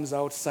comes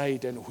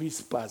outside and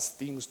whispers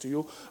things to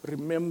you.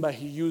 Remember,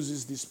 he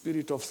uses the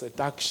spirit of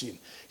seduction.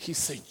 He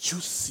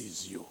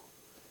seduces you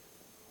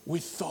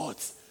with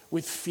thoughts,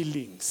 with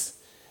feelings,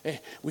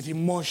 with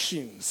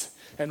emotions,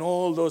 and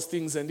all those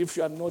things. And if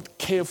you are not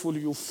careful,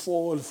 you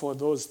fall for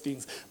those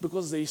things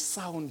because they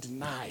sound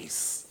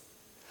nice.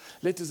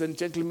 Ladies and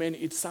gentlemen,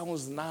 it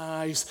sounds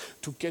nice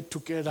to get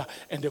together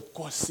and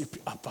gossip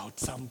about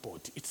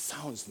somebody. It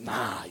sounds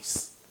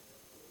nice.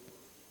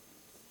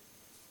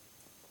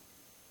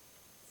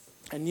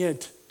 And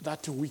yet,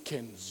 that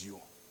weakens you.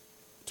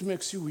 It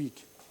makes you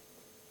weak.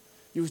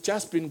 You've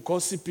just been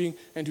gossiping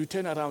and you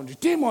turn around.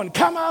 Demon,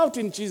 come out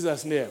in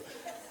Jesus' name.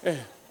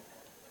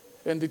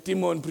 And the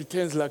demon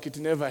pretends like it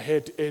never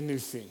heard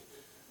anything.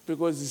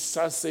 Because it's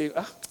just saying,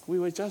 we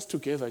were just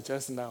together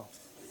just now.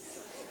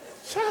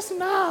 Just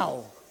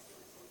now.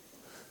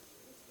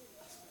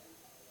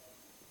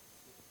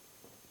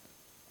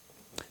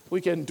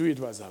 We can do it,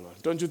 Bazalwa.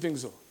 Don't you think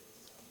so?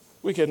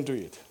 We can do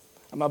it.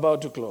 I'm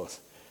about to close.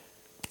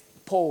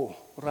 Paul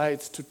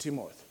writes to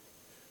Timothy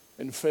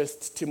in 1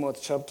 Timothy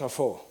chapter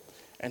 4.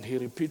 And he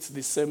repeats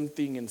the same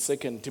thing in 2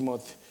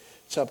 Timothy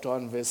chapter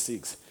 1 verse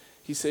 6.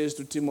 He says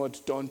to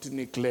Timothy, don't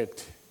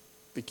neglect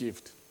the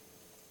gift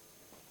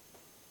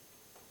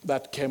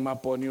that came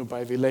upon you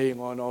by the laying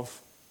on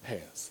of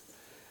hands.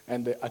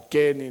 And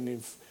again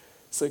in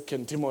 2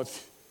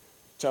 Timothy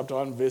chapter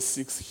 1 verse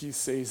 6, he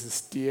says,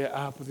 stir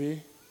up the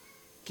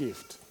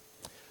gift.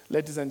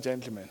 Ladies and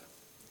gentlemen,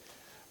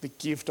 the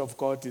gift of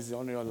God is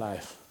on your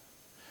life.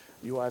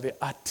 You are the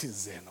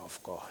artisan of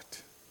God.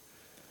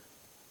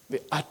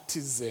 The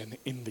artisan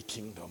in the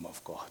kingdom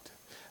of God.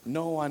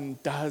 No one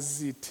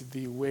does it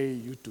the way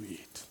you do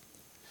it.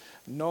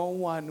 No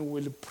one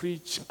will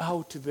preach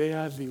out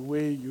there the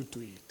way you do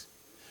it.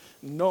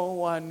 No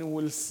one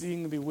will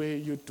sing the way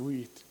you do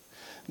it.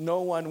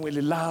 No one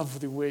will love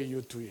the way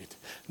you do it.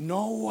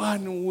 No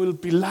one will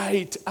be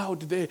light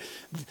out there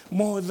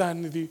more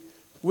than the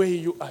way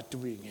you are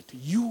doing it.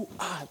 You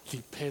are the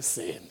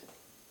person.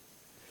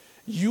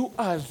 You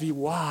are the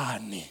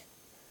one.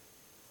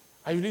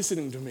 Are you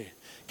listening to me?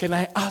 Can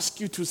I ask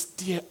you to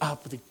stir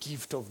up the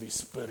gift of the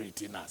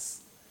Spirit in us?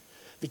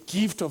 The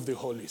gift of the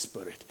Holy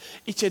Spirit.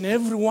 Each and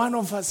every one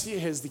of us here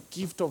has the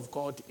gift of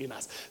God in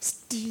us.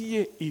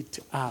 Stir it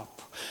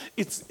up.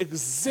 It's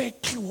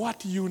exactly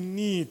what you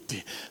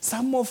need.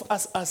 Some of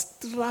us are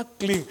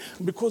struggling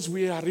because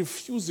we are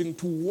refusing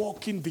to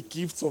walk in the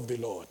gifts of the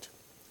Lord.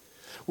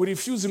 We're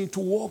refusing to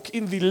walk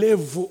in the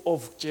level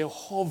of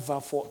Jehovah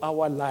for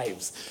our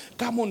lives.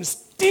 Come on,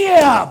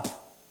 stir up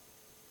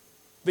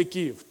the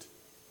gift.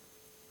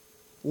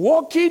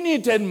 Walk in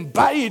it and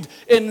buy it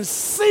and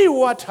see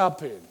what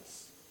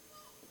happens.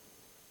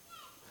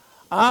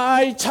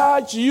 I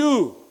charge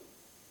you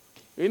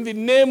in the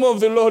name of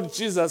the Lord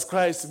Jesus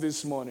Christ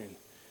this morning.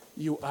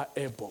 You are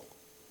able.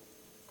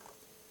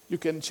 You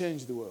can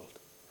change the world.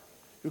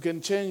 You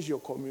can change your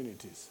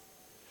communities.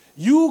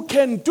 You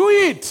can do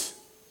it.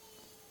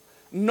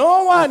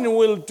 No one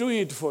will do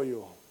it for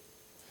you.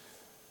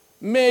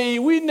 May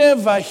we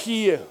never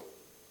hear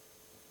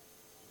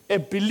a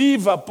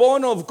believer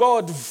born of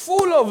God,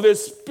 full of the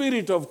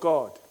Spirit of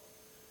God,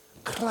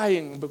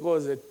 crying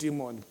because a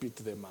demon beat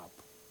them up.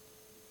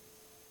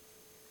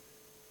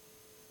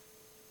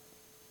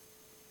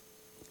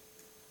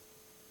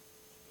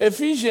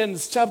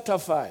 Ephesians chapter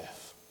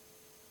 5.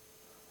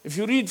 If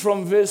you read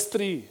from verse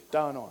 3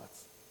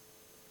 downwards,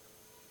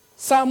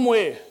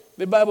 somewhere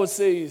the Bible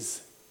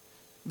says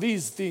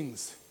these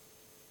things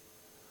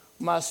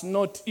must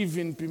not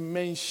even be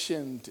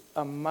mentioned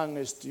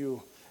amongst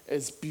you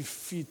as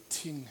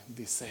befitting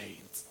the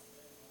saints.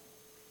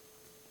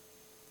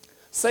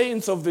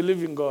 Saints of the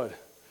living God,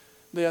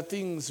 there are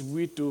things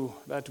we do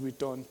that we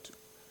don't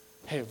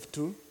have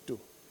to do.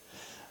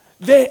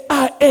 They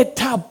are a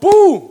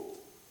taboo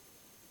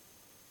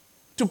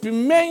to be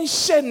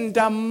mentioned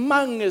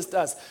amongst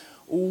us.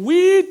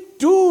 We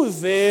do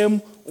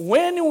them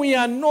when we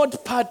are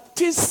not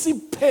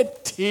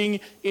participating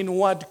in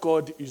what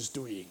God is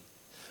doing.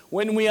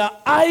 When we are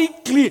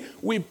idly,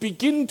 we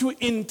begin to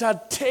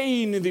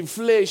entertain the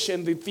flesh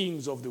and the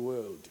things of the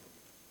world.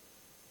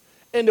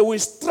 And we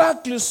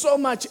struggle so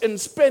much and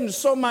spend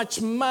so much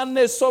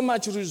money, so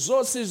much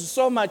resources,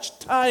 so much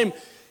time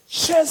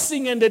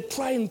chasing and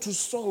trying to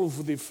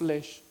solve the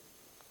flesh.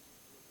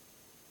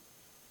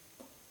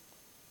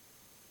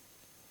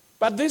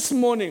 But this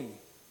morning,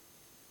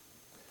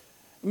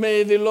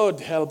 may the Lord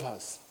help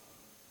us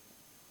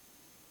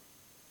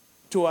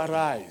to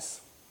arise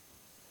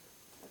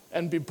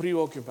and be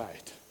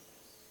preoccupied.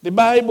 The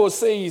Bible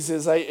says,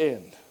 as I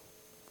end,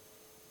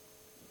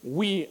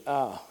 we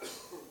are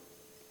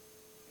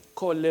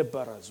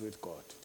co-laborers with God.